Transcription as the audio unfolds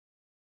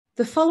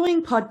The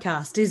following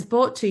podcast is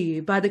brought to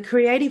you by the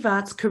Creative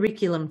Arts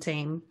Curriculum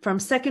Team from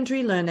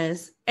Secondary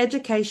Learners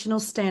Educational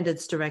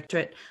Standards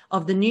Directorate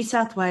of the New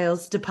South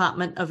Wales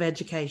Department of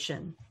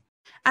Education.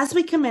 As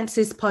we commence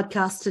this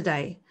podcast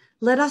today,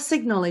 let us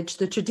acknowledge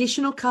the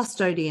traditional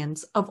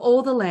custodians of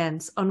all the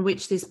lands on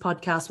which this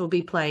podcast will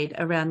be played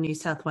around New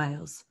South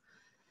Wales.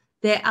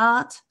 Their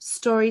art,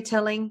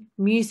 storytelling,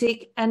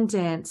 music and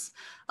dance,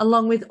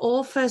 along with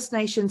all First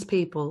Nations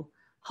people,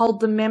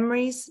 hold the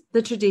memories,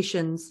 the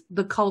traditions,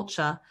 the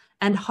culture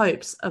and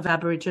hopes of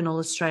Aboriginal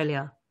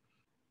Australia.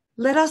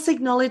 Let us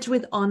acknowledge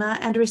with honour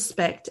and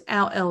respect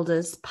our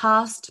elders,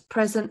 past,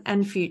 present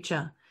and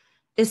future,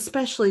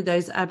 especially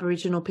those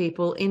Aboriginal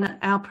people in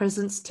our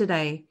presence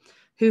today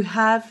who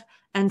have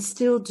and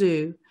still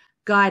do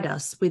guide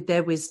us with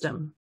their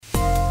wisdom.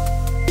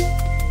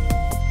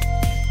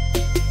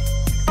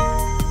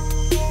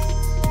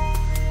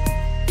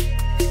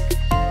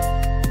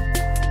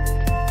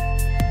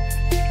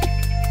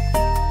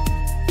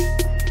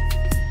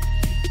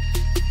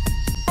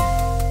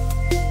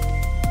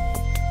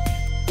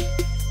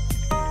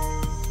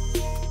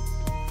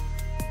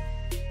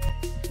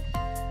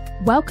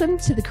 Welcome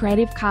to the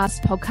Creative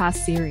Cast podcast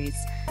series.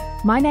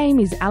 My name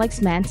is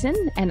Alex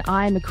Manton and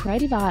I am a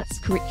Creative Arts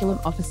Curriculum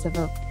Officer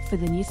for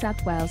the New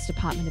South Wales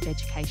Department of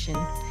Education.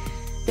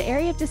 The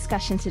area of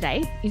discussion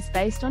today is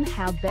based on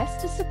how best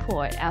to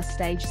support our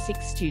Stage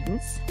 6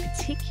 students,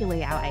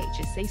 particularly our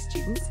HSC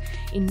students,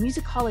 in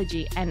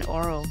musicology and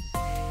oral.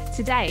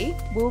 Today,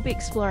 we'll be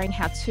exploring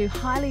how two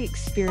highly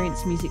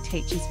experienced music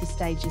teachers for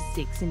Stages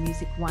 6 in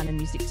Music 1 and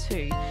Music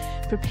 2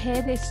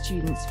 prepare their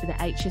students for the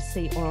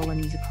HSC Oral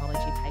and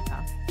Musicology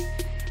paper.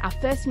 Our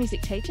first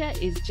music teacher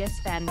is Jess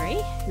Van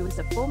Ree, who is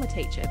a former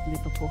teacher of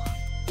Liverpool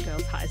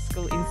Girls High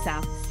School in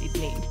South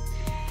Sydney.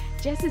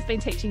 Jess has been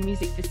teaching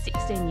music for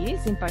 16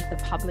 years in both the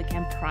public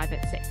and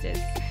private sectors.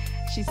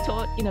 She's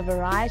taught in a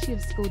variety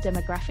of school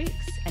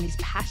demographics and is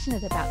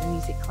passionate about the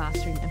music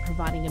classroom and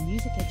providing a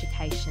music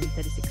education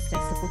that is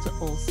accessible to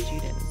all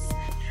students.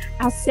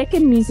 Our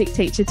second music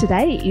teacher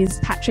today is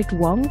Patrick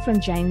Wong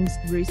from James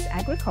Roos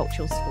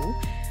Agricultural School,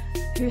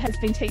 who has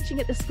been teaching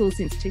at the school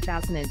since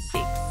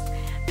 2006.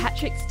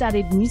 Patrick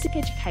studied music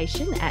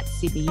education at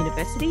Sydney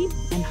University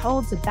and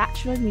holds a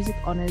Bachelor of Music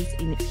Honours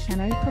in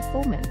Piano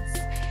Performance.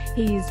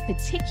 He is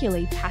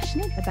particularly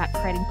passionate about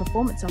creating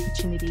performance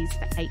opportunities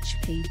for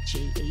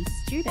HPGE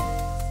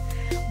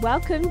students.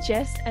 Welcome,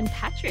 Jess and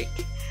Patrick.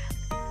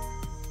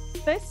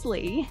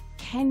 Firstly,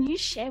 can you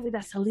share with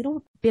us a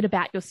little bit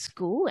about your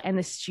school and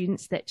the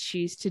students that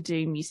choose to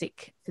do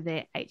music for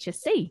their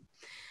HSC?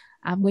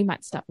 We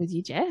might start with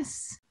you,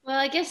 Jess. Well,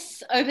 I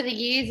guess over the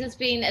years, there's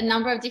been a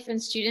number of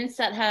different students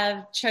that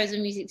have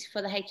chosen music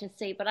for the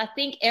HSC, but I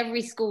think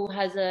every school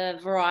has a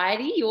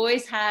variety. You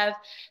always have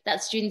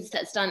that students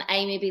that's done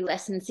A-M-B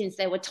lessons since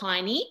they were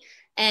tiny,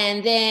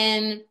 and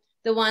then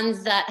the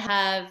ones that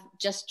have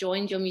just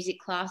joined your music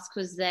class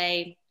because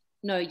they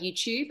know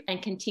YouTube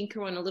and can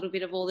tinker on a little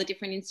bit of all the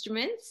different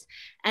instruments.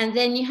 And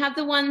then you have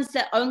the ones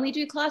that only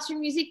do classroom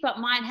music but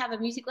might have a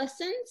music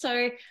lesson.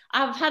 So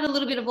I've had a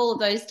little bit of all of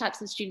those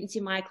types of students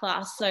in my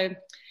class. So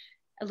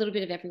a little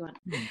bit of everyone.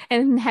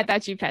 And how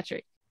about you,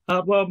 Patrick?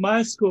 Well,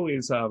 my school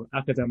is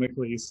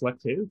academically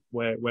selective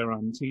where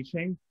I'm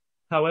teaching.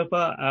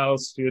 However, our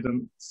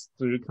students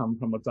do come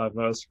from a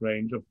diverse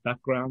range of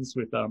backgrounds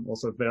with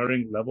also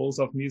varying levels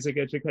of music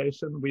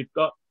education. We've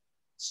got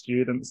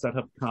students that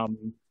have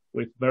come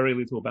with very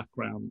little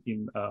background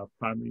in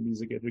primary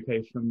music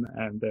education,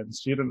 and then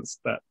students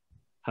that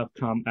have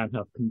come and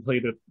have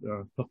completed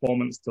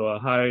performance to a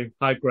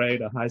high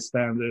grade, a high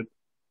standard,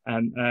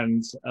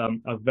 and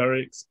are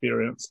very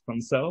experienced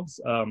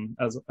themselves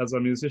as a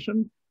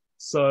musician.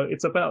 So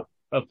it's about,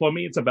 for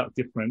me, it's about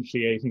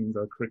differentiating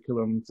the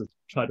curriculum to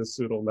try to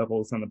suit all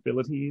levels and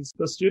abilities.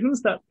 The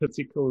students that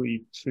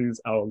particularly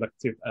choose our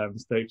elective and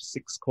Stage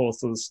 6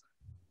 courses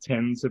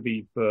tend to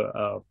be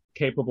the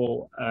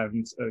capable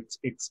and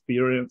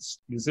experienced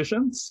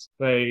musicians.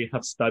 They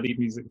have studied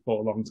music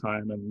for a long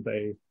time and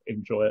they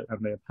enjoy it and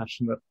they're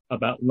passionate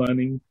about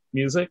learning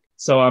music.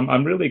 So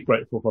I'm really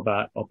grateful for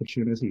that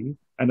opportunity.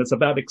 And it's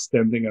about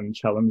extending and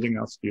challenging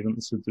our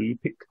students who do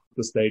pick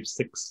the Stage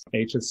 6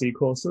 HSC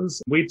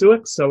courses. We do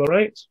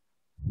accelerate.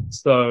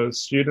 So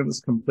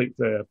students complete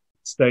their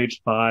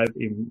Stage 5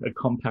 in a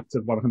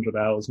compacted 100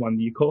 hours 1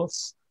 year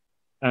course.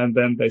 And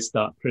then they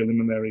start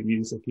preliminary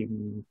music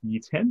in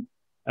year 10.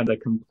 And they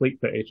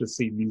complete the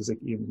HSC music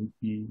in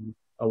year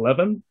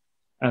 11.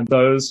 And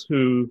those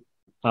who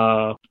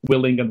are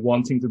willing and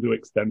wanting to do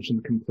extension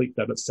complete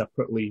that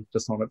separately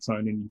just on its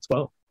own in year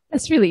 12.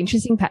 That's really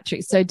interesting,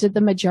 Patrick. So did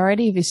the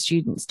majority of your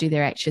students do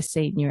their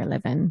HSC in year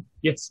 11?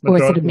 Yes. Or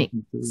is it a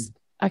mix?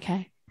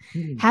 Okay.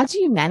 How do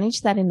you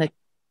manage that in the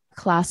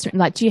classroom?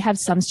 Like, do you have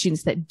some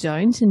students that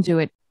don't and do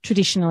it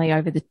traditionally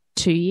over the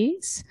 2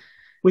 years?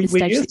 We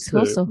used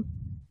to.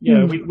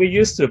 Yeah, we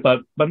used to,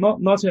 but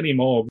not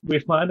anymore. We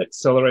find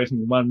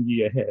accelerating 1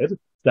 year ahead,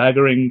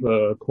 staggering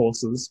the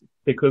courses,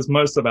 because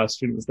most of our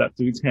students that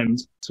do tend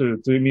to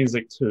do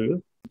music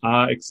too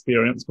are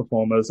experienced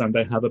performers and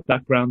they have a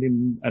background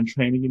in and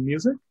training in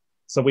music.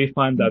 So we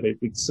find that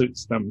it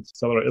suits them,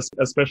 so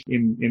especially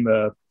in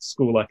a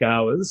school like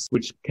ours,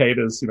 which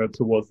caters,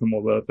 towards the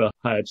more the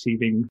high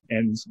achieving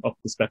end of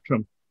the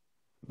spectrum.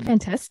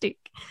 Fantastic.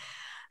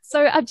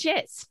 So,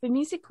 Jess, for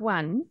Music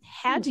 1,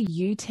 how do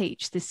you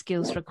teach the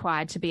skills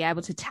required to be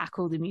able to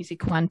tackle the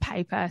Music 1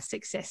 paper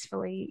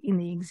successfully in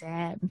the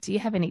exam? Do you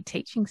have any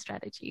teaching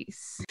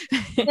strategies?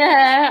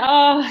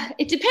 Yeah,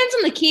 it depends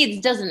on the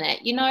kids, doesn't it?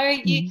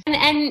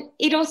 And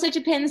it also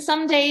depends.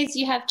 Some days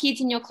you have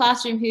kids in your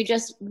classroom who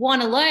just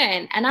want to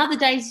learn, and other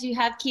days you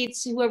have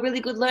kids who are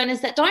really good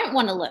learners that don't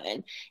want to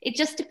learn. It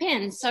just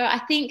depends. So I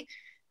think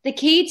the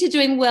key to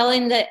doing well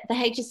in the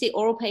HSC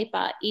oral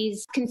paper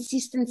is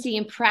consistency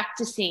in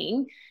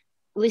practicing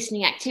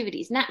listening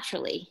activities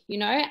naturally,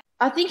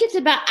 I think it's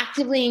about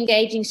actively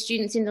engaging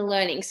students in the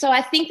learning. So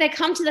I think they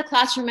come to the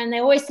classroom and they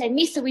always say,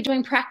 Miss, are we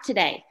doing prac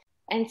today?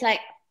 And it's like,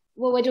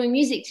 well, we're doing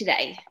music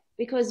today,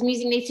 because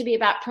music needs to be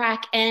about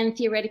prac and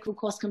theoretical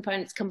course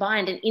components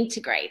combined and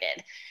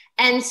integrated.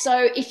 And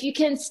so if you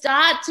can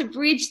start to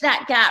bridge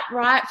that gap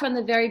right from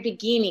the very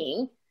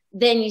beginning,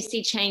 then you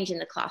see change in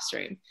the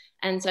classroom.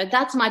 And so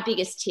that's my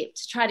biggest tip,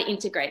 to try to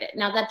integrate it.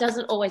 Now, that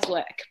doesn't always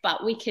work,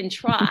 but we can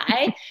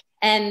try.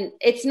 And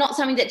it's not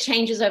something that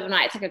changes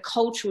overnight. It's like a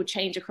cultural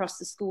change across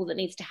the school that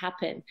needs to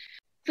happen.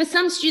 For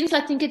some students,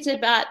 I think it's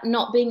about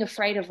not being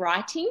afraid of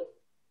writing,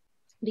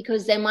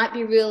 because there might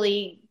be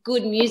really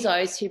good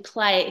musos who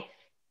play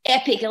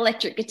epic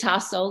electric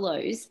guitar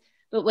solos,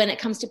 but when it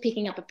comes to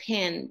picking up a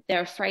pen, they're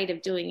afraid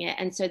of doing it,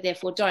 and so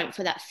therefore don't,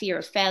 for that fear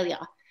of failure.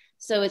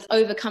 So it's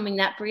overcoming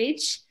that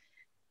bridge.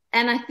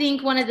 And I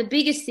think one of the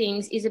biggest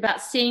things is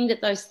about seeing that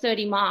those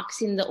 30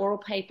 marks in the oral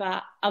paper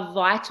are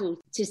vital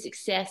to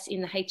success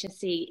in the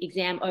HSC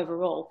exam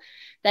overall,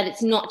 that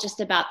it's not just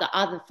about the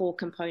other 4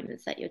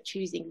 components that you're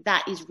choosing.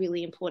 That is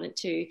really important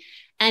too.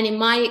 And in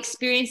my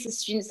experience, the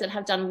students that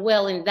have done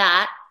well in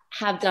that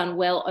have done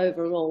well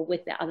overall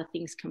with the other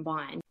things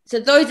combined. So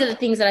those are the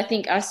things that I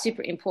think are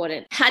super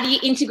important. How do you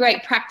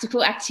integrate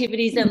practical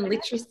activities and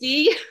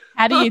literacy?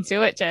 How do you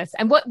do it, Jess?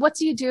 And what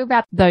do you do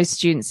about those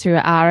students who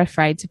are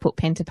afraid to put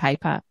pen to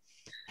paper?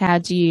 How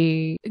do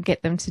you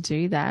get them to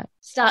do that?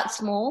 Start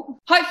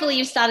small. Hopefully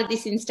you've started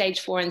this in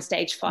stage 4 and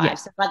stage 5. Yeah.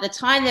 So by the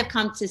time they've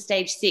come to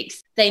stage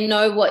 6, they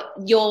know what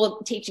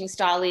your teaching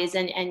style is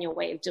and your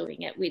way of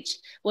doing it, which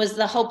was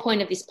the whole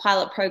point of this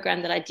pilot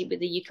program that I did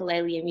with the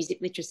ukulele and music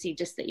literacy,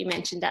 just that you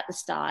mentioned at the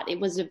start. It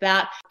was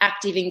about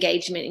active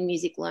engagement in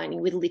music learning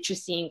with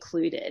literacy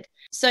included.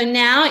 So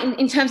now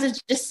in terms of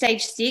just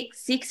stage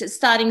 6, it's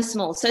starting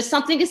small. So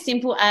something as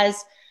simple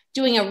as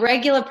doing a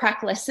regular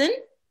prac lesson,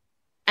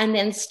 and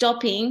then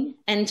stopping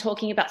and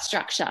talking about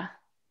structure,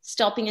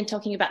 stopping and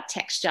talking about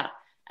texture,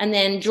 and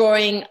then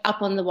drawing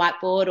up on the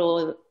whiteboard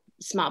or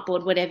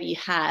smartboard, whatever you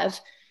have,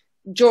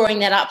 drawing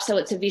that up so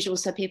it's a visual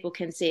so people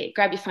can see it.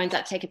 Grab your phones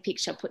out, take a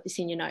picture, put this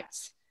in your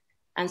notes.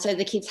 And so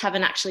the kids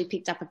haven't actually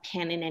picked up a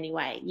pen in any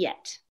way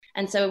yet.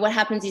 And so what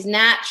happens is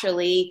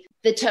naturally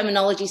the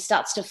terminology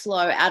starts to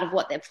flow out of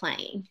what they're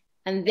playing,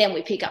 and then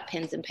we pick up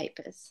pens and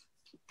papers.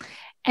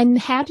 And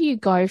how do you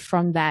go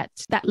from that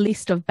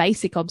list of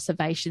basic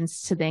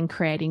observations to then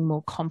creating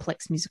more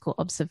complex musical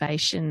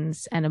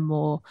observations and a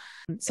more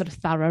sort of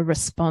thorough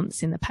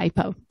response in the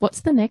paper?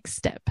 What's the next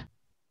step?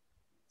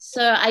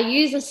 So I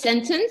use a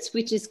sentence,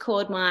 which is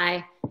called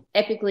my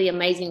epically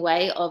amazing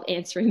way of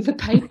answering the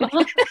paper.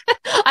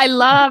 I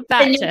love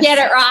that. And you get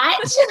it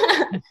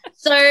right.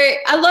 So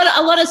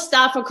a lot of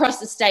staff across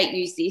the state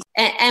use this.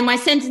 And my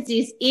sentence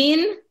is: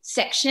 in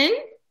section,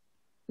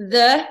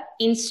 the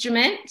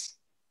instrument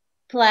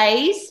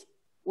plays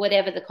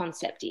whatever the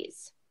concept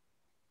is.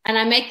 And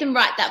I make them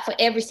write that for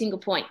every single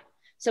point.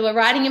 So we're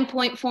writing in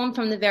point form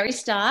from the very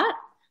start.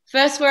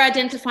 First, we're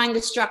identifying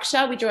the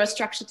structure. We draw a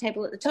structure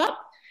table at the top,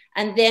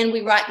 and then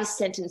we write this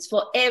sentence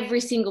for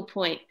every single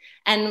point.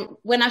 And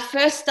when I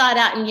first start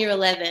out in year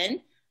 11,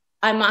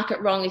 I mark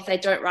it wrong if they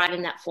don't write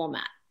in that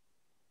format.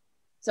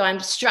 So I'm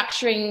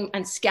structuring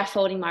and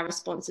scaffolding my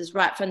responses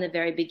right from the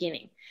very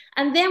beginning.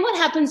 And then what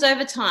happens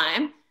over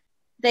time,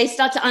 they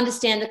start to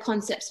understand the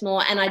concepts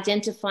more and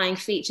identifying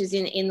features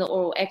in the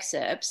oral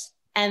excerpts.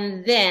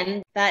 And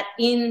then that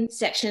in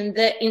section,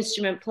 the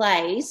instrument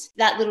plays,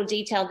 that little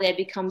detail there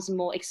becomes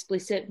more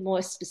explicit,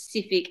 more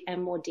specific,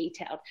 and more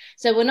detailed.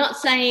 So we're not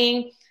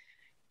saying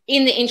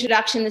in the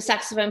introduction, the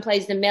saxophone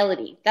plays the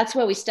melody. That's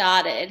where we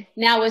started.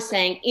 Now we're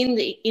saying in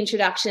the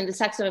introduction, the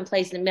saxophone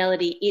plays the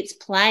melody, it's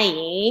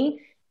playing,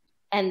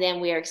 and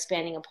then we are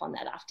expanding upon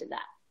that after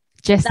that.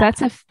 Jess,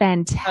 that's a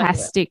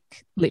fantastic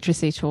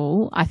literacy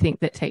tool. I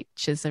think that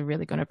teachers are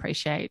really going to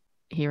appreciate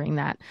hearing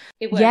that.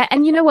 Yeah,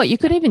 and you know what? You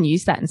could even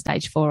use that in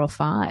stage 4 or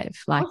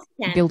 5, like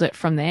build it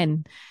from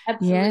then.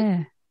 Absolutely.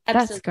 Yeah,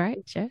 Absolutely. That's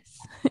great, Jess.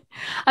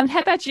 How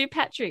about you,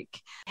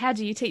 Patrick? How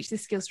do you teach the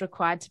skills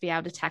required to be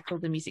able to tackle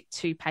the Music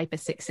 2 paper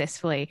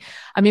successfully?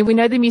 I mean, we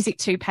know the Music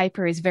 2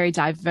 paper is very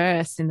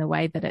diverse in the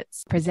way that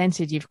it's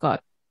presented. You've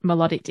got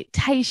melodic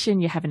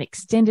dictation, you have an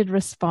extended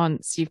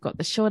response, you've got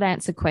the short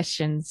answer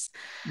questions.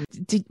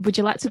 Would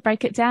you like to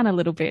break it down a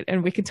little bit,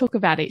 and we can talk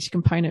about each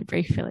component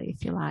briefly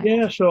if you like?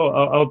 Yeah,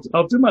 sure.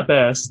 I'll do my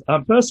best.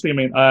 Firstly, I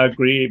mean, I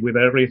agree with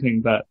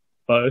everything that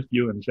both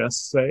you and Jess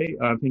say.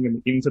 I think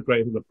an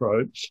integrated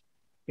approach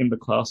in the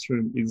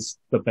classroom is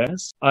the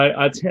best.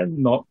 I tend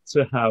not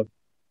to have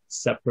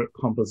separate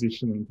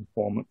composition and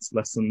performance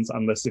lessons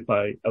unless if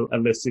I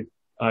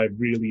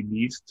really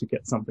need to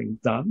get something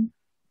done.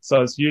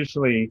 So it's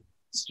usually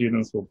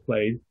students will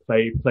play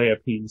a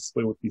piece,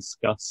 we will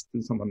discuss,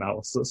 do some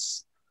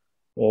analysis,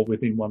 or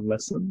within one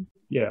lesson.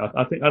 Yeah,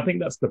 I think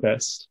that's the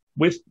best.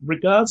 With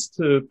regards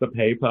to the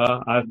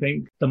paper, I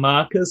think the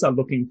markers are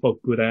looking for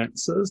good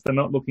answers. They're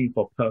not looking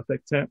for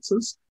perfect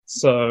answers.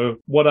 So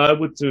what I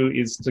would do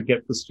is to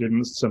get the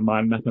students to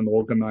mind map and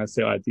organize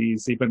their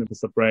ideas, even if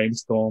it's a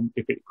brainstorm,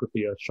 if it could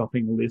be a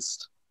shopping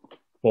list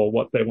for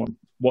what they want,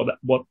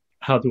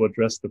 how to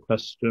address the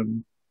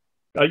question.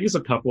 I use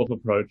a couple of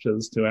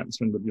approaches to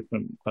answering the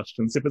different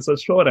questions. If it's a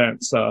short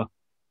answer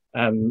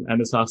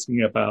and it's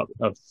asking about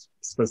a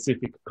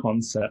specific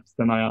concept,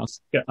 then I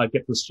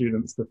get the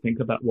students to think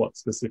about what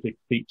specific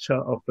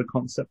feature of the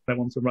concept they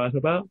want to write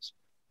about,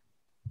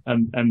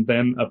 and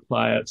then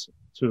apply it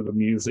to the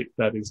music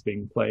that is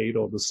being played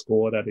or the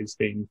score that is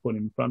being put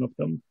in front of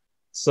them.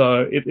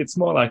 So it's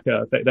more like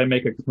they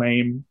make a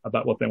claim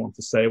about what they want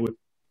to say with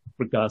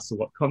regards to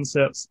what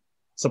concepts,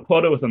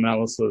 support it with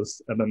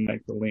analysis, and then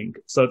make the link.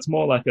 So it's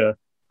more like a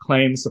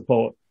claim,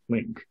 support,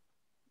 link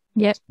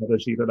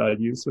strategy that I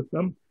use with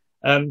them.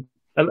 And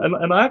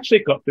I actually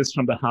got this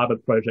from the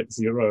Harvard Project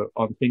Zero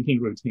on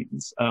thinking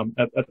routines.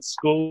 At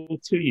school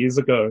 2 years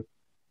ago,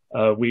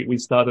 we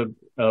started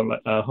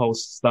a whole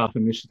staff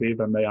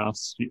initiative, and they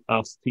asked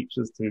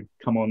teachers to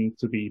come on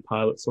to be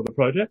pilots for the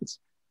project.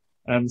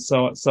 And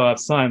so I've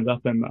signed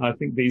up, and I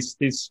think these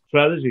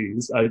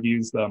strategies are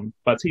used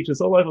by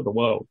teachers all over the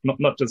world,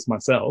 not just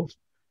myself.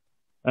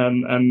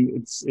 And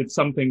it's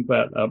something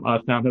that I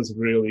found has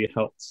really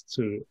helped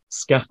to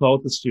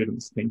scaffold the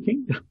students'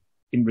 thinking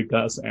in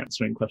regards to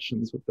answering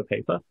questions with the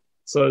paper.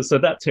 So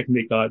that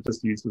technique I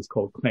just used was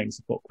called claim,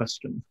 support,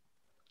 question.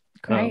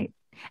 Great.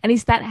 And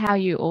is that how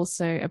you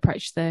also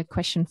approach the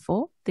question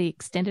 4, the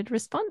extended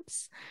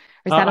response?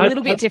 Or is that a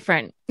little bit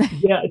different?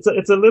 Yeah,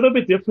 it's a little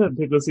bit different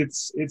because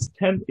it's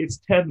 10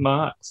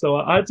 marks. So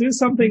I do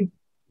something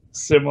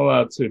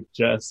similar to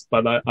Jess,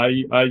 but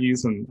I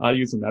use an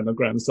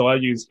anagram. So I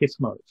use hit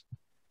mode.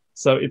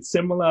 So it's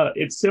similar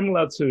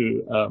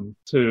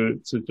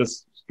to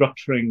just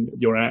structuring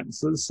your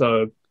answers.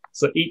 So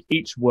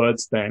each word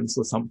stands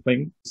for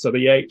something. So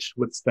the H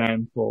would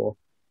stand for,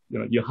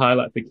 you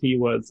highlight the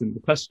keywords in the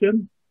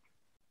question.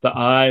 The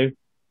I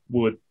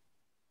would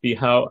be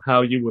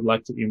how you would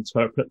like to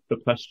interpret the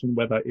question,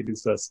 whether it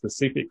is a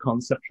specific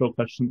conceptual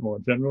question or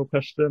a general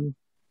question.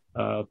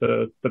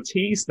 The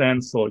T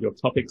stands for your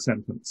topic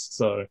sentence.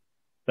 So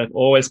they've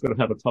always got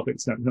to have a topic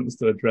sentence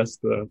to address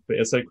the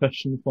essay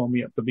question for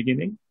me at the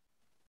beginning.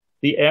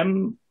 The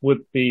M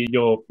would be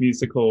your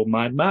musical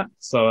mind map.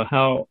 So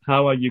how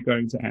are you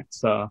going to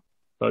answer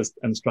those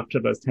and structure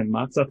those 10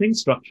 marks? I think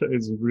structure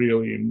is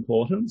really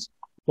important.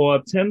 For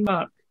a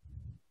 10-mark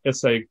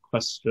essay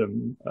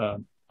question,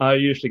 I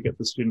usually get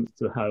the students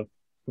to have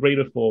 3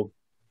 to 4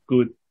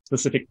 good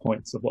specific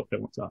points of what they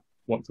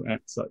want to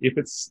answer. If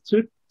it's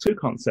two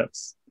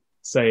concepts,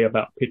 say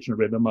about pitch and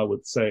rhythm, I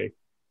would say,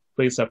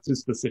 please have 2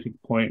 specific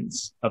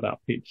points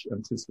about pitch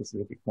and 2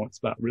 specific points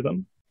about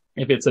rhythm.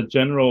 If it's a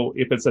general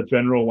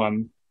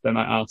one, then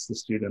I ask the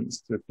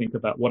students to think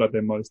about what are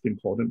their most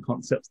important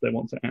concepts they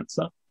want to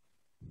answer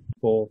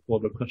for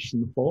the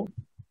question 4.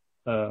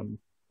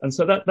 And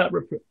so that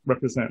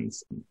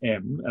represents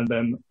M. And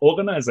then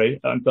organization,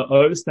 the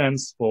O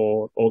stands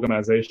for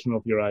organization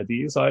of your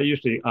ideas. I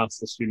usually ask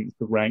the students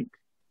to rank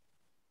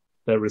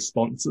their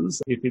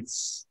responses. If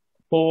it's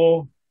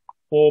 4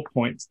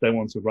 points they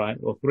want to write,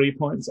 or 3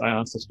 points, I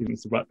ask the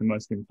students to write the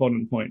most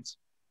important point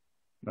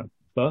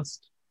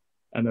first,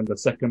 and then the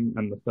second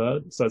and the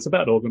third. So it's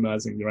about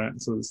organizing your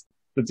answers.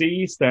 The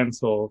D stands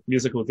for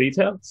musical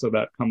detail, so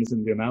that comes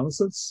in the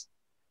analysis.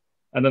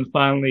 And then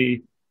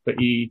finally, the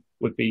E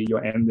would be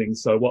your ending.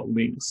 So what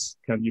links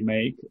can you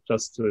make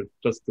just to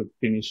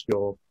finish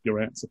your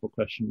answer for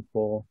question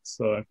 4?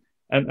 So,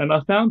 and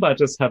I found by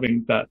just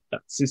having that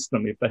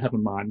system, if they have a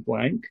mind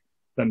blank,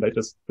 then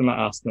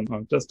I ask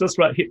them, just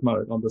write hit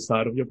mode on the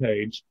side of your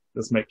page.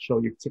 Just make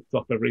sure you've ticked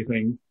off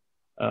everything.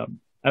 And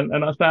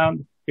I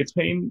found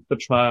between the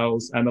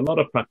trials and a lot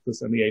of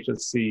practice and the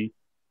HSC,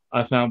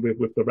 I found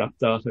with the RAP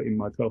data in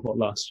my cohort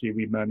last year,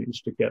 we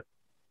managed to get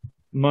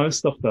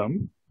most of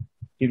them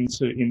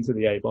into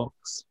the A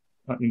box,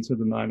 into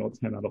the 9 or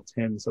 10 out of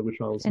 10. So which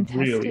I was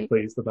really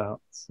pleased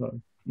about. So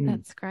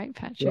that's great,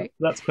 Patrick.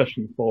 That's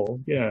question 4.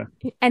 Yeah.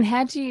 And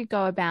how do you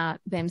go about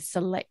them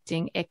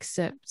selecting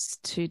excerpts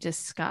to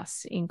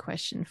discuss in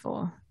question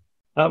 4?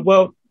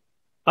 Well,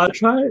 I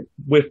try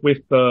with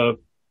the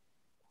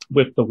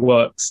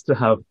works to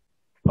have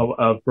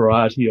a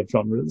variety of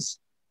genres.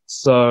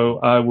 So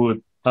I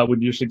would I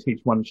would usually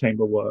teach one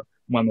chamber work,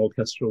 one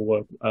orchestral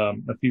work,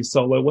 a few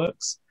solo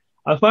works.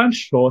 I find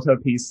shorter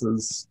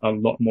pieces a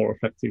lot more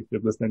effective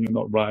because then you're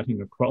not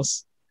writing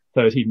across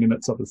 30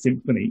 minutes of a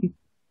symphony.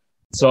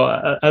 So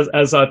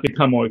as I've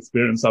become more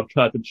experienced, I've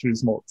tried to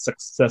choose more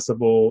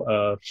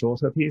accessible,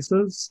 shorter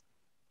pieces.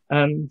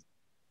 And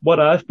what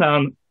I've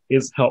found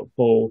is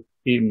helpful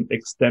in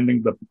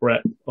extending the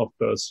breadth of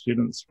the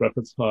students'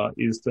 repertoire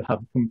is to have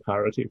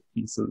comparative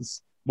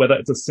pieces, whether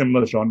it's a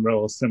similar genre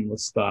or similar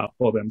style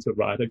for them to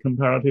write a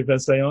comparative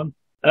essay on.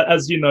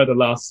 As you know, the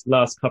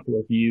last couple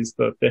of years,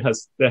 that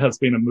there has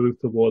been a move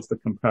towards the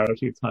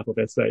comparative type of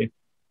essay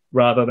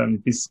rather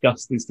than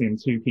discuss this in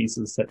two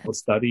pieces set for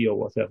study or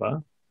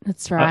whatever.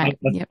 That's right.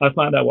 I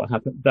find out what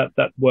happened.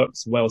 That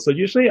works well. So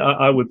usually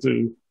I would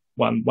do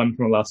one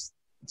from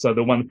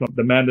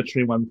the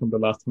mandatory one from the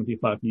last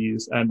 25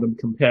 years, and then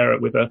compare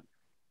it with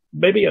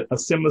maybe a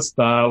similar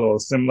style or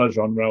similar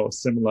genre or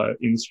similar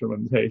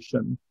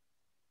instrumentation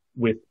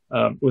with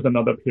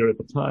another period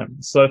of time.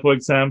 So, for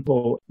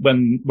example,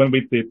 when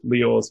we did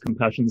Leo's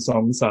Compassion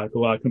Song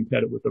Cycle, I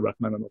compared it with the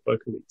Rachmaninoff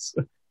Vocalides,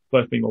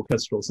 both being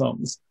orchestral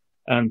songs,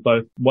 and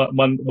both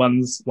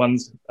one's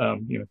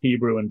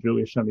Hebrew and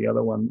Jewish, and the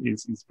other one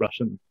is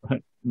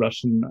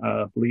Russian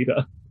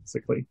Lieder,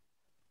 basically.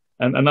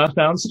 And I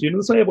found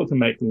students are able to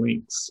make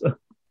links.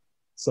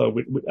 So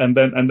and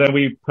then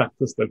we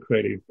practice the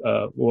creative,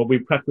 we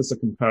practice a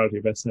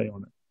comparative essay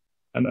on it,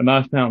 and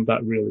I found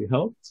that really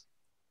helped.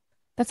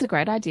 That's a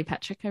great idea,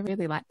 Patrick. I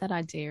really like that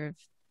idea of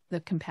the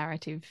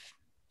comparative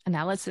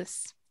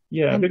analysis.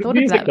 Yeah, because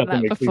music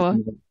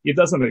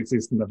doesn't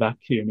exist in a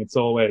vacuum. It's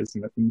always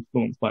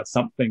influenced by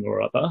something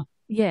or other.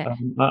 Yeah.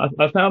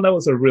 I found that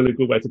was a really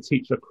good way to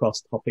teach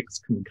across topics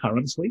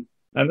concurrently.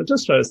 And it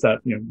just shows that,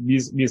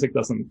 music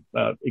doesn't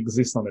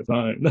exist on its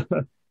own.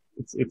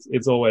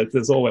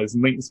 There's always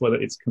links,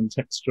 whether it's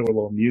contextual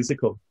or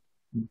musical.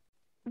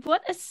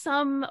 What are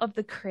some of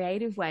the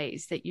creative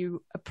ways that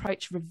you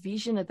approach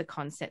revision of the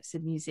concepts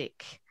of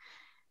music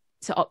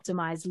to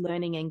optimize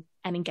learning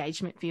and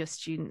engagement for your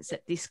students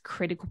at this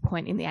critical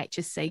point in the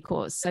HSC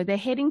course? So they're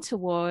heading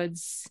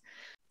towards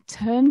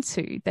term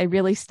 2. They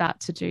really start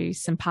to do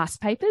some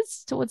past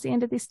papers towards the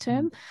end of this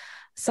term.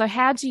 So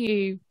how do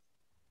you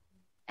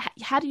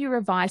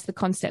revise the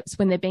concepts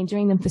when they've been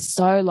doing them for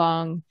so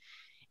long?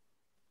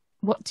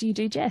 What do you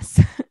do, Jess?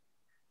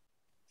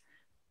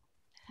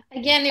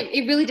 Again,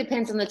 it really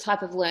depends on the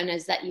type of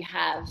learners that you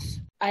have.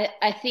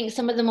 I think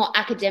some of the more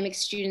academic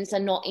students are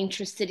not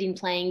interested in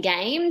playing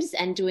games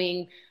and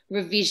doing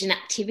revision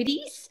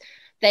activities.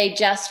 They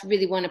just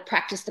really want to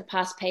practice the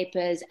past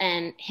papers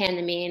and hand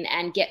them in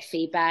and get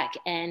feedback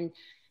and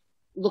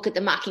look at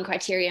the marking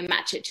criteria and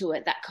match it to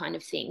it, that kind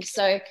of thing.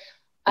 So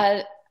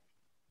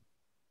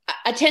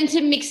I tend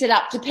to mix it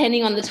up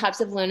depending on the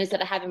types of learners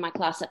that I have in my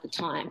class at the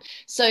time.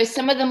 So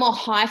some of the more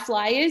high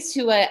flyers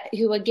who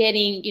are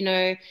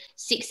getting,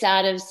 6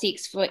 out of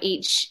 6 for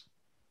each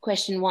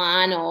question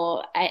 1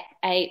 or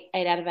 8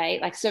 out of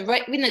 8. So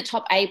right in the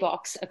top A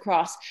box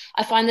across,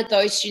 I find that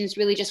those students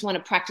really just want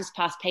to practice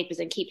past papers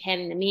and keep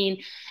handing them in.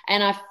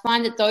 And I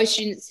find that those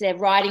students, their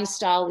writing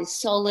style is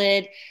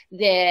solid,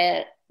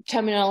 their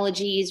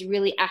terminology is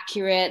really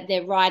accurate,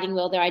 they're writing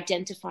well, they're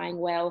identifying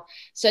well.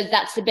 So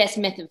that's the best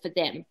method for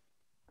them.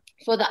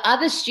 For the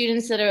other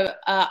students that are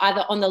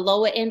either on the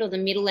lower end or the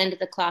middle end of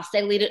the class,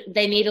 they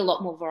need a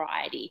lot more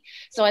variety.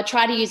 So I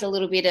try to use a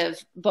little bit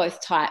of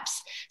both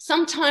types.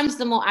 Sometimes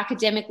the more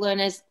academic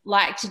learners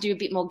like to do a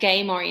bit more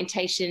game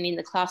orientation in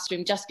the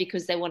classroom just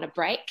because they want a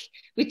break,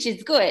 which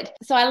is good.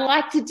 So I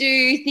like to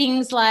do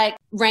things like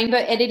rainbow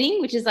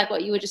editing, which is like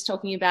what you were just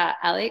talking about,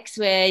 Alex,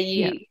 where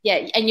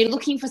and you're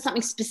looking for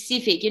something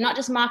specific. You're not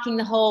just marking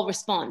the whole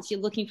response,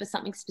 you're looking for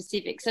something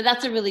specific. So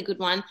that's a really good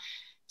one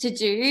to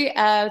do.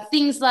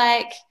 Things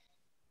like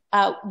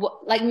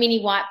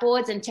mini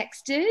whiteboards and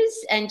texters,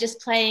 and just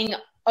playing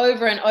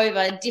over and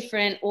over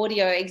different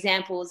audio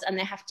examples, and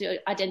they have to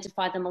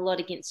identify the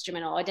melodic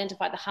instrument or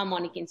identify the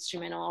harmonic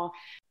instrument or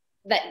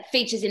that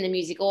features in the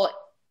music, or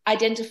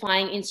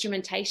identifying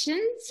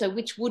instrumentation. So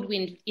which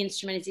woodwind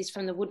instrument is this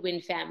from the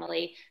woodwind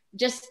family,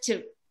 just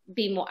to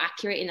be more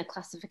accurate in the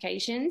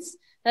classifications.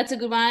 That's a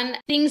good one.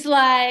 Things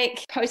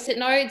like post-it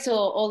notes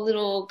or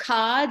little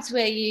cards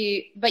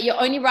but you're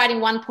only writing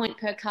 1 point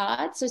per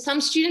card. So some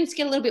students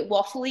get a little bit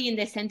waffly in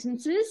their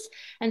sentences.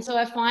 And so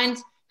I find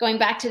going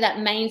back to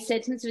that main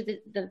sentence with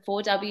the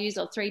 4 W's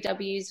or 3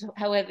 W's,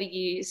 however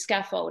you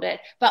scaffold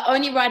it, but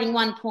only writing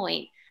 1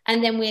 point.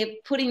 And then we're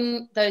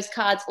putting those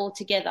cards all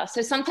together.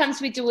 So sometimes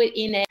we do it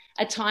in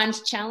a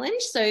timed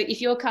challenge. So if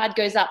your card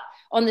goes up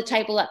on the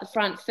table at the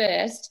front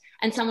first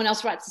and someone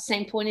else writes the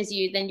same point as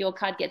you, then your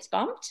card gets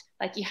bumped.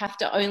 Like you have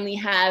to only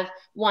have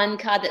one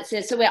card that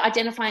says, so we're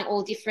identifying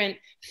all different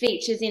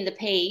features in the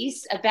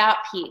piece about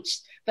pitch,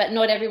 but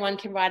not everyone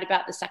can write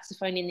about the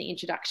saxophone in the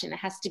introduction. It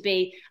has to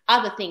be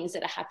other things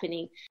that are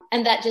happening.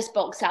 And that just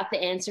bulks out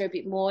the answer a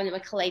bit more. And then we're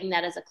collating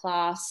that as a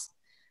class.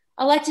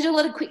 I like to do a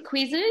lot of quick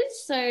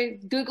quizzes. So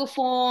Google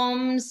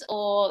Forms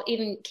or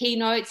even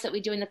keynotes that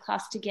we do in the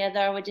class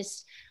together.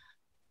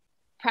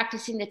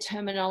 practicing the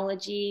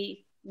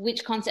terminology,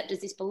 which concept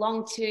does this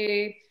belong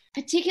to,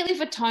 particularly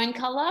for tone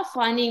color,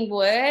 finding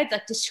words,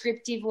 like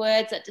descriptive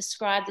words that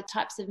describe the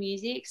types of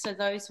music. So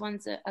those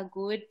ones are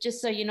good,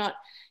 just so you're not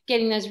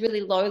getting those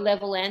really low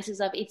level answers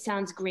of it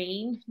sounds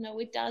green. No,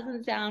 it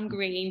doesn't sound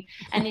green.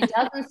 And it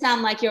doesn't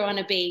sound like you're on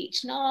a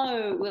beach.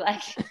 No, we're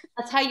like,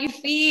 that's how you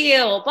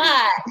feel.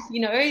 But,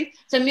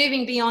 so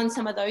moving beyond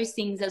some of those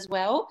things as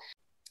well.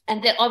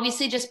 And then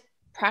obviously just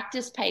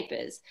practice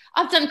papers.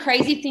 I've done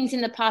crazy things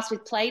in the past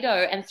with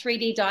Play-Doh and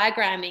 3D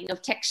diagramming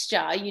of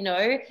texture,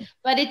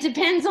 but it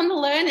depends on the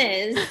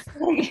learners.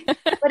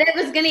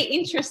 Whatever's going to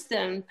interest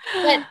them.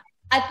 But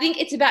I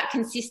think it's about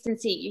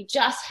consistency. You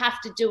just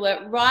have to do it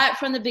right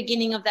from the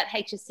beginning of that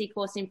HSC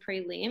course in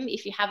prelim.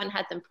 If you haven't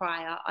had them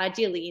prior,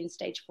 ideally in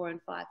stage 4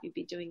 and 5, you'd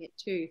be doing it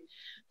too.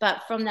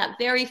 But from that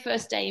very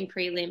first day in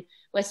prelim,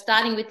 we're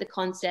starting with the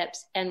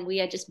concepts and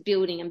we are just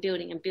building and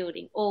building and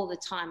building all the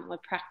time. We're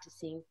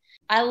practicing.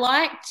 I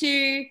like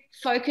to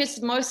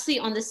focus mostly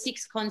on the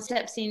 6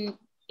 concepts at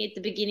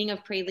the beginning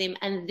of prelim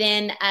and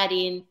then add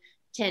in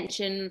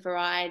tension,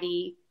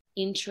 variety,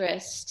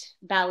 interest,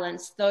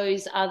 balance.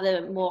 Those are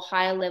the more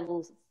higher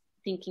level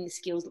thinking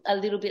skills a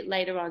little bit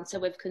later on. So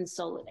we've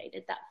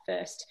consolidated that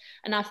first.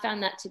 And I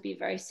found that to be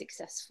very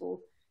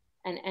successful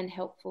and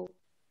helpful.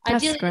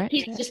 That's Ideally, great.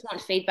 kids just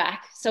want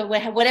feedback. So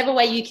whatever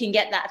way you can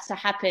get that to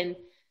happen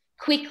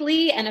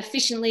quickly and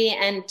efficiently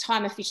and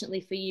time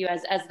efficiently for you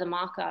as the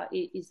marker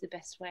is the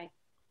best way.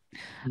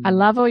 I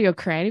love all your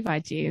creative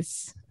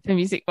ideas for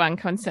Music One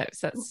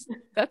concepts.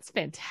 That's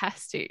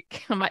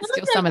fantastic. I might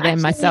steal some of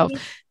them myself.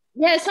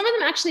 Yeah, some of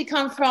them actually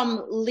come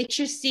from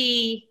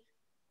literacy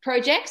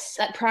projects,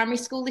 like primary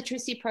school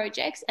literacy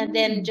projects, and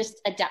then just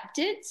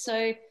adapted.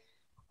 So,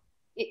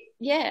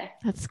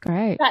 that's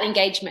great. About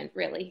engagement,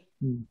 really.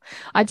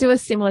 I do a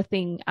similar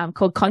thing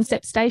called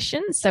Concept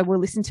Station. So we'll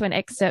listen to an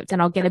excerpt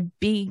and I'll get a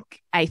big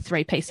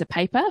A3 piece of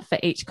paper for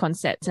each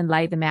concept and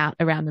lay them out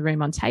around the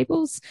room on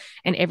tables.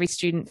 And every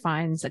student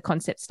finds a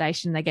concept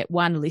station. They get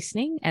one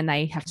listening and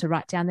they have to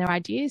write down their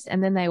ideas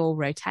and then they all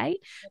rotate.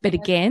 But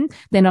again,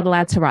 they're not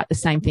allowed to write the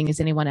same thing as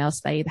anyone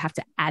else. They either have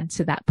to add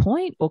to that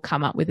point or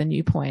come up with a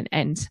new point.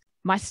 And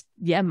my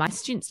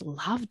students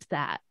loved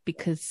that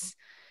because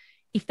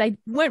if they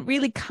weren't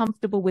really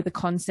comfortable with the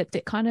concept,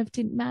 it kind of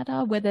didn't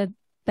matter whether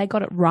they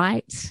got it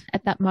right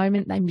at that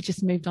moment. They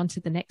just moved on to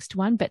the next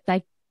one. But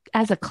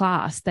as a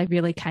class, they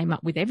really came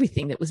up with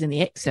everything that was in the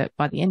excerpt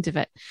by the end of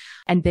it.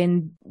 And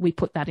then we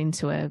put that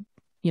into a,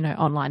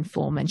 online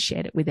form and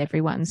shared it with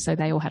everyone. So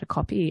they all had a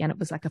copy and it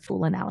was like a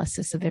full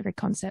analysis of every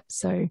concept.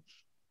 So,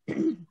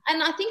 and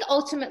I think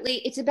ultimately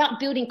it's about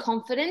building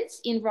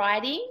confidence in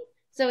writing.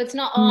 So it's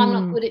not, I'm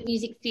not good at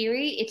music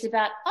theory. It's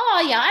about,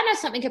 I know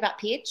something about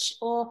pitch,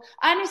 or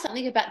I know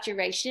something about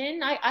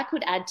duration. I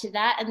could add to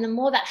that. And the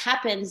more that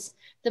happens,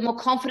 the more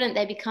confident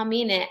they become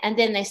in it. And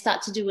then they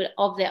start to do it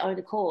of their own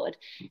accord.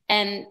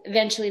 And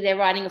eventually they're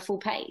writing a full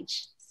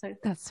page. So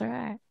that's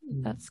right.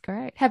 That's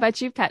great. How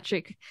about you,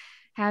 Patrick?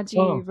 How do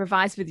you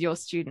revise with your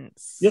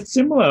students? Yeah,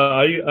 similar.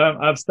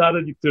 I've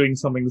started doing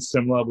something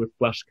similar with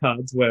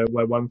flashcards where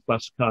one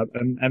flashcard,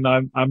 and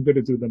I'm going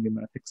to do them in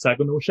a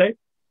hexagonal shape.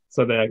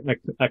 So they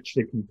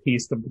actually can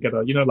piece them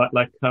together,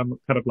 like kind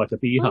of like a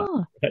beehive.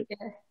 Okay?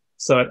 Yeah.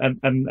 So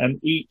and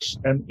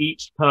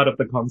each part of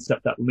the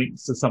concept that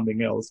links to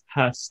something else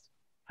has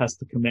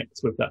to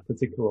connect with that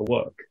particular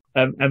work.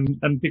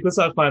 And because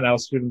I find our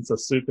students are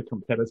super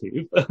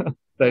competitive,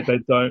 they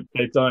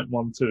don't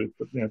want to,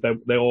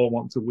 they all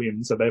want to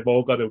win. So they've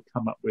all got to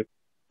come up with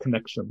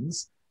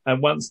connections. And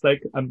once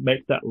they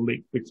make that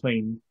link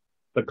between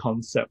the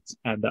concept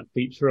and that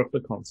feature of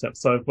the concept.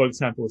 So for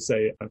example,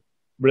 say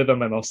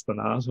rhythm and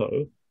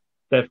ostinato,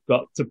 they've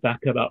got to back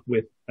it up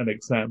with an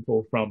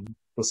example from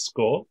the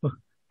score,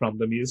 from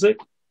the music,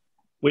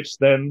 which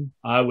then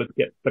I would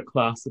get the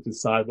class to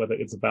decide whether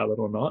it's valid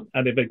or not.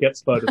 And if it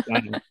gets voted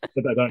down, that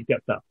they don't get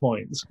that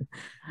point.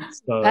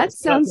 So that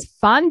sounds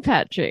fun,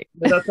 Patrick.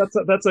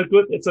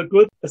 It's a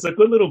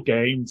good little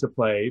game to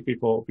play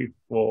before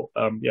for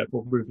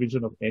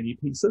revision of any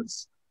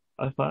pieces,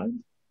 I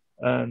find.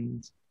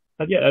 And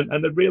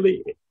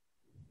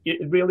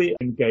it really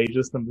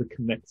engages them to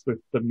connect with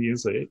the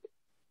music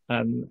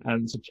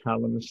and to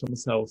challenge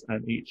themselves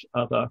and each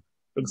other.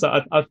 Because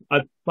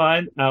I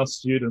find our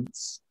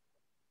students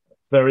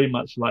very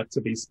much like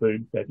to be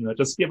spoon-fed.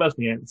 Just give us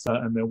the answer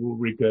and then we'll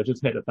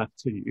regurgitate it back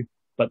to you.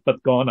 But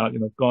gone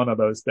are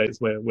those days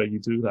where you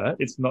do that.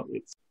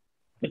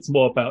 It's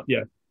more about,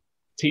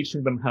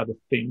 teaching them how to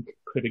think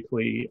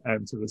critically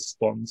and to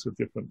respond to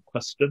different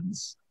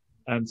questions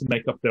and to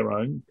make up their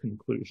own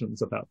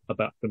conclusions about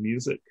the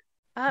music.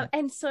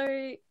 And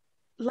so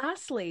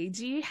lastly,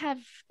 do you have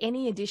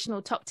any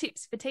additional top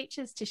tips for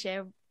teachers to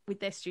share with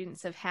their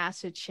students of how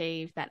to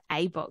achieve that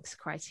A-box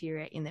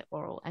criteria in their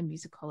oral and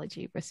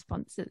musicology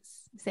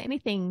responses? Is there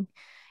anything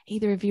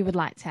either of you would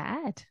like to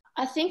add?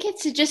 I think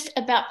it's just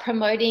about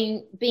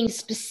promoting being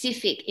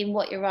specific in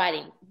what you're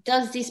writing.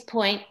 Does this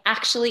point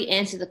actually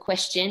answer the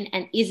question,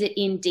 and is it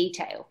in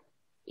detail?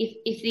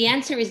 If the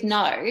answer is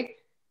no,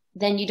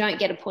 then you don't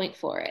get a point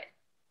for it.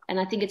 And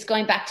I think it's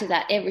going back to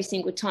that every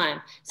single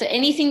time. So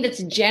anything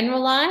that's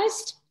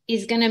generalized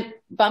is going to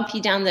bump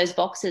you down those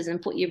boxes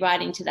and put you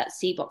right into that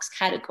C box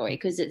category,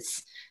 because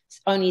it's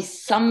only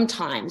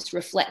sometimes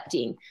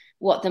reflecting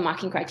what the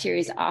marking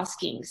criteria is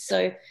asking.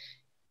 So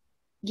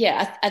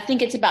yeah, I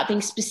think it's about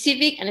being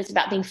specific and it's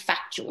about being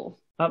factual.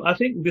 I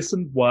think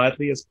listen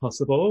widely as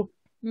possible,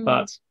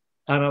 but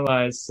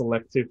analyze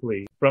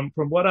selectively. From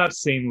what I've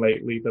seen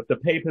lately, that the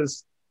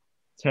papers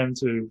tend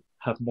to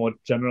have more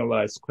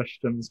generalized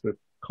questions with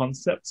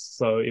concepts.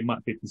 So it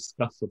might be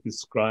discuss or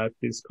describe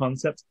these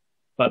concepts,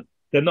 but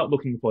they're not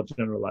looking for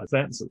generalized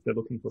answers. They're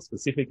looking for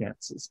specific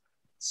answers.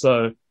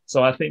 So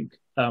I think,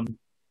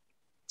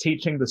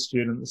 teaching the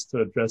students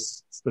to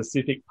address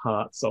specific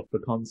parts of the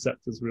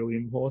concept is really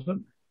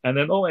important. And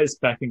then always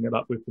backing it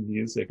up with the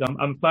music.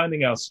 I'm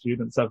finding our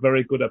students are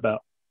very good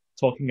about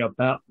talking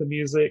about the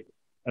music,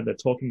 and they're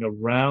talking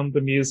around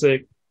the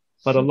music,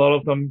 but a lot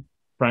of them,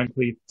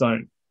 frankly,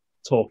 don't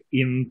talk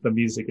in the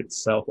music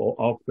itself or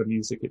of the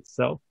music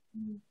itself.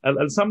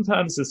 And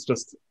sometimes it's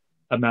just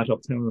a matter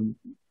of telling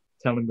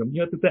them,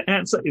 the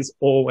answer is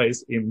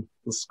always in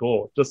the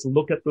score. Just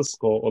look at the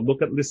score or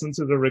listen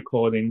to the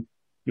recording.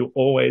 You'll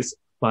always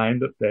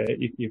find it there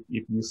if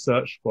you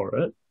search for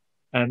it.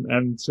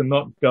 And to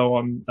not go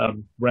on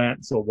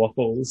rants or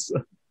waffles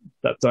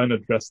that don't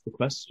address the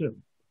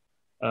question.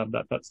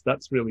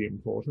 That's really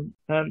important.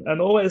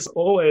 And always,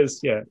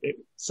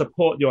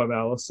 support your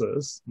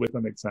analysis with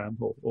an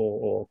example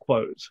or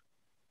quote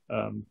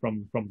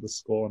from the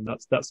score, and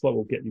that's what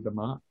will get you the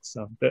marks.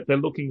 They're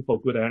looking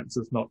for good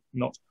answers, not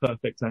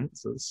perfect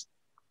answers.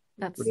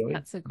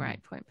 That's a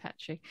great point,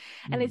 Patrick.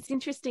 And it's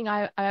interesting.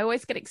 I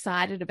always get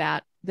excited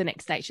about the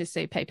next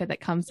HSC paper that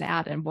comes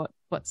out and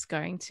what's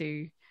going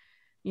to,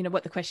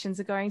 what the questions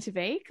are going to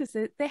be, because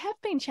there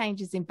have been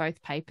changes in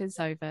both papers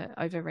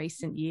over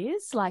recent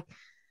years. Like,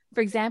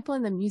 for example,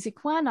 in the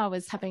music one, I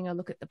was having a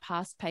look at the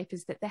past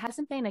papers that there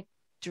hasn't been a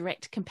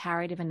direct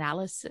comparative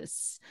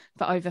analysis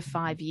for over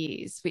 5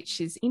 years, which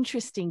is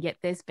interesting. Yet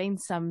there's been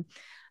some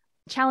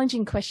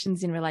challenging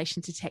questions in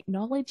relation to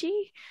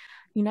technology.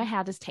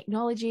 How does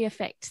technology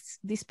affect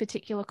this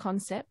particular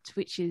concept,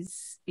 which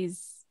is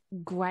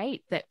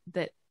great that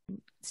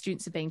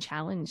students are being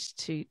challenged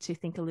to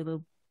think a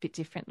little bit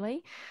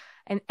differently.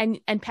 And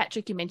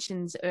Patrick, you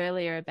mentioned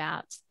earlier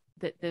about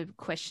that the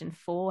question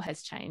 4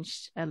 has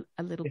changed a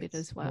little bit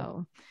as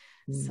well.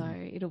 So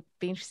it'll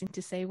be interesting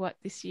to see what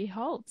this year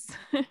holds.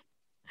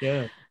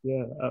 I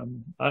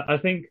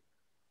think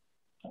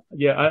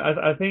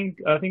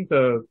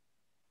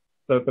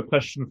the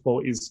question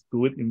 4 is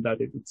good in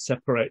that it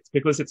separates,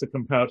 because it's a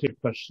comparative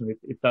question.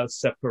 It does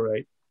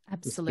separate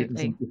absolutely the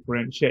students and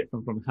differentiate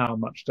them from how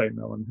much they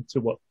know and to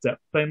what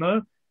depth they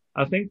know.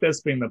 I think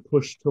there's been a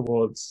push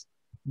towards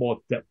more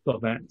depth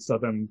of answer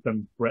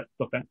than breadth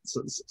of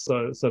answers.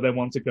 So they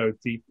want to go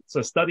deep.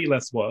 So study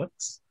less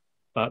works,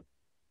 but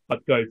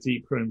go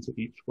deeper into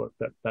each work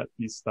that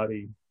you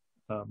study.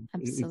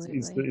 Is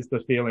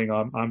the feeling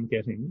I'm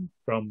getting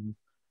from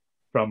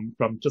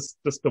just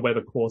the way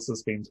the course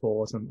has been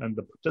taught and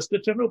just the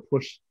general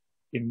push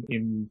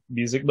in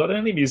music, not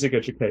only music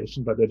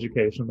education, but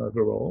education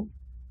overall.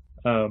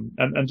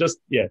 And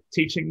just,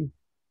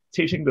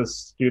 teaching the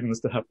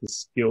students to have the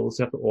skills,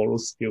 to have the oral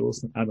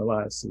skills and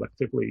analyze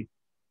selectively,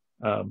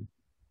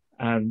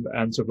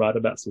 and to write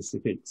about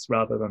specifics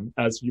rather than,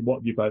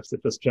 what you both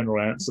said, just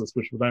general answers,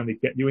 which would only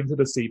get you into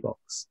the C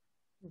box.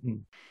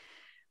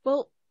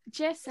 Well,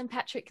 Jess and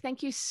Patrick,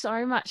 thank you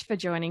so much for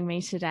joining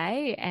me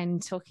today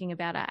and talking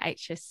about our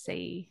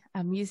HSC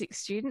music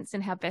students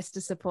and how best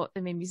to support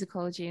them in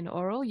musicology and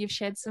oral. You've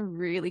shared some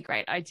really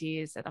great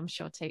ideas that I'm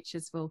sure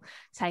teachers will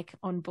take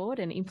on board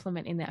and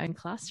implement in their own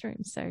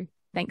classrooms. So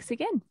thanks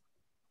again.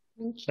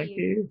 Thank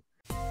you.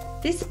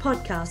 This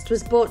podcast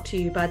was brought to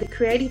you by the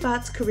Creative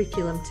Arts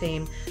Curriculum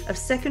Team of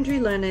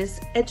Secondary Learners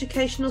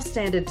Educational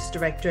Standards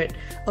Directorate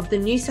of the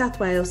New South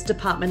Wales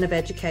Department of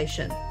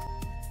Education.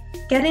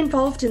 Get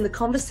involved in the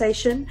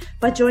conversation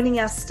by joining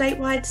our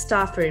statewide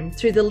staff room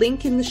through the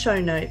link in the show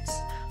notes,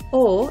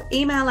 or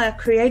email our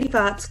Creative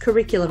Arts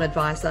Curriculum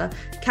Advisor,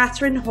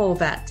 Catherine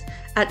Horvat,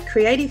 at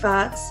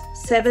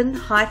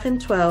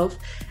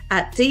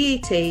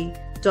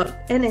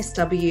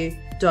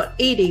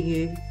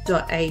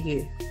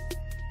creativearts7-12@det.nsw.edu.au.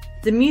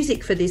 The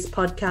music for this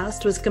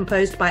podcast was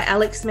composed by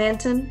Alex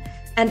Manton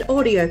and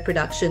audio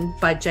production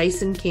by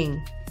Jason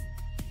King.